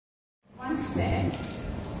said,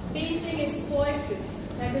 painting is poetry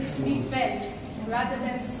that is to be felt rather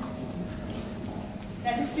than seen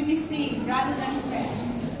rather than felt.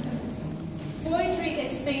 Poetry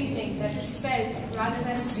is painting that is felt rather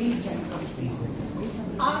than seen.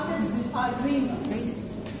 Artists are dreamers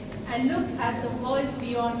and look at the world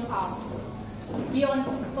beyond art, beyond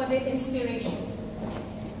for their inspiration.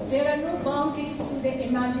 There are no boundaries to their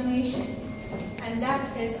imagination, and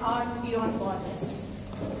that is art beyond borders.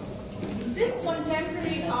 This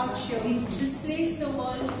contemporary art show displays the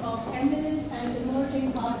world of eminent and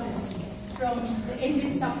emerging artists from the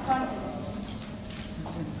Indian subcontinent.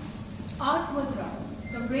 Art Mudra,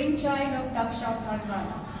 the brainchild of Daksha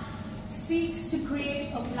Bhargava, seeks to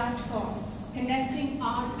create a platform connecting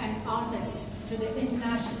art and artists to the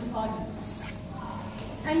international audience.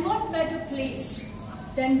 And what better place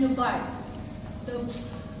than Dubai,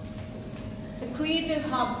 the creative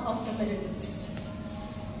hub of the Middle East.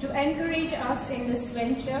 To encourage us in this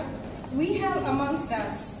venture, we have amongst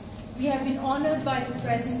us, we have been honored by the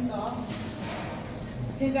presence of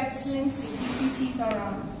His Excellency EPC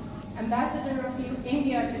Karam, Ambassador of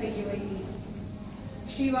India to the UAE,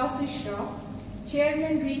 Shri Vasishra,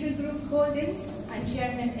 Chairman Regal Group Holdings and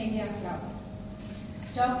Chairman India Club,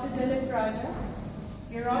 Dr. Dilip Raja,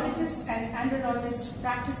 urologist and andrologist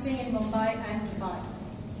practicing in Mumbai and Dubai.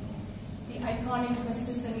 The iconic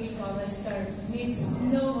Mr. Sunil Gavaskar needs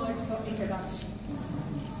no words for introduction.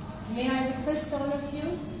 May I request all of you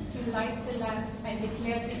to light the lamp and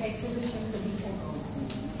declare the exhibition to be open.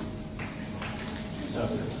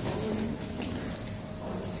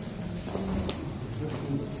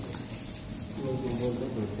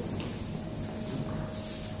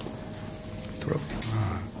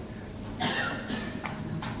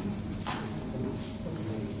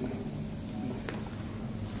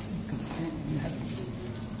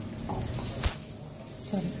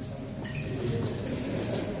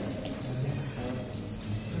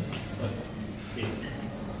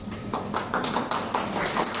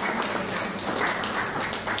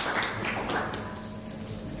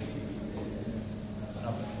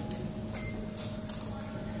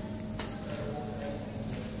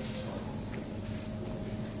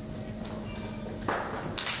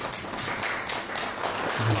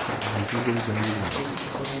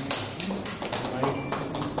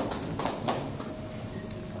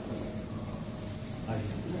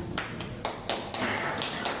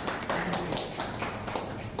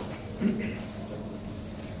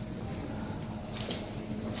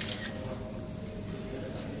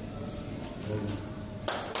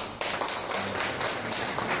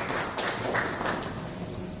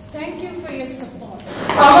 Thank you for your support.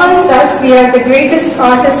 Amongst us, we have the greatest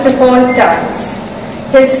artist of all times.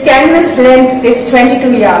 His canvas length is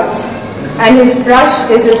 22 yards, and his brush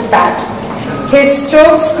is his bat. His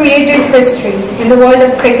strokes created history in the world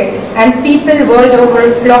of cricket, and people world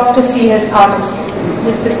over flock to see his artistry.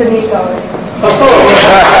 Mr. Sunil Gavaskar.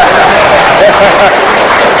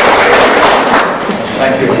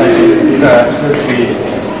 Thank you. These are absolutely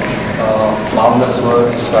marvelous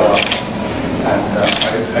words, and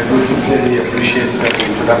I do sincerely appreciate the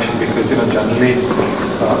introduction, because generally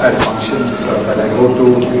at functions that I go to,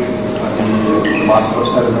 the master of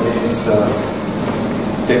ceremonies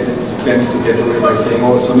tends to get away by saying,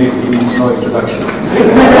 "Oh, Sunil, he needs no introduction."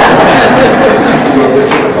 So this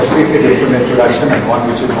is a completely different introduction, and one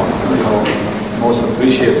which is most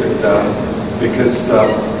appreciated, because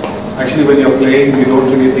actually when you're playing, you don't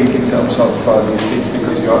really think in terms of these things,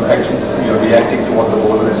 because you're reacting to what the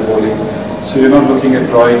bowler is bowling. So you're not looking at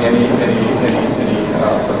drawing any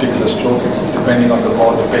particular stroke. It's depending on the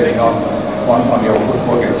ball, depending on your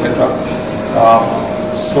footwork, etc.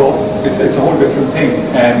 So it's a whole different thing,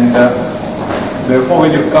 and therefore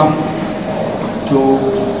when you come to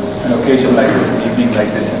an occasion like this, an evening like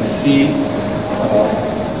this, and see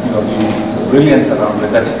the brilliance around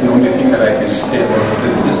it, that's the only thing that I can say about it.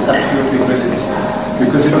 It's just absolutely brilliant,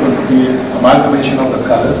 because the amalgamation of the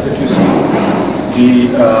colors that you see,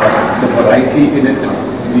 the variety in it,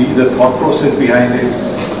 the thought process behind it.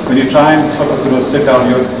 When you try and sort of sit down,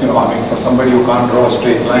 for somebody who can't draw a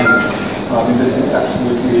straight line, this is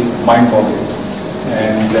absolutely mind-boggling.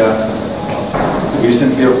 And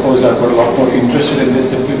recently, of course, I've got a lot more interested in this,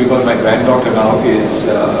 simply because my granddaughter now is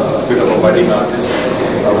a bit of a budding artist.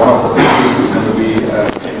 One of her paintings is going to be,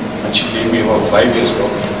 and she gave me about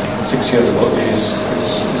 6 years ago, is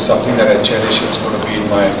something that I cherish. It's going to be in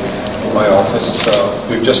my office.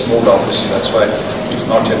 We've just moved office, that's why it's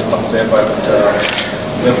not yet up there, but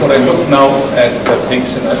therefore I look now at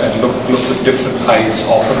things and look with different eyes.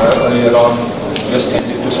 Often earlier on, just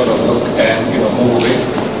tended to sort of look and move away.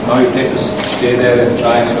 Now you tend to stay there and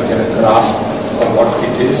try and get a grasp of what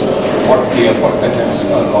it is, what the effort that has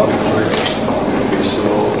gone into it. So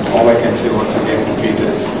all I can say once again to Pete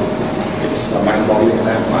is it's mind-boggling,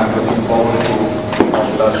 and I'm looking forward to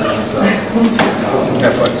Abhilas's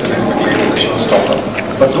efforts in making the showstopper.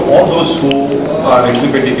 But to all those who are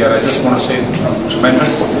exhibiting here, I just want to say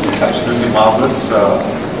tremendous, absolutely marvelous.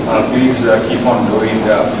 Please keep on doing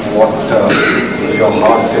what your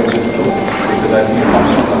heart tells you to do, because I think it comes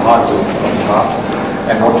from the heart,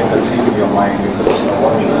 and not you can see in your mind, because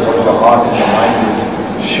what your heart and your mind is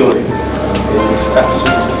showing is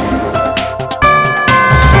absolutely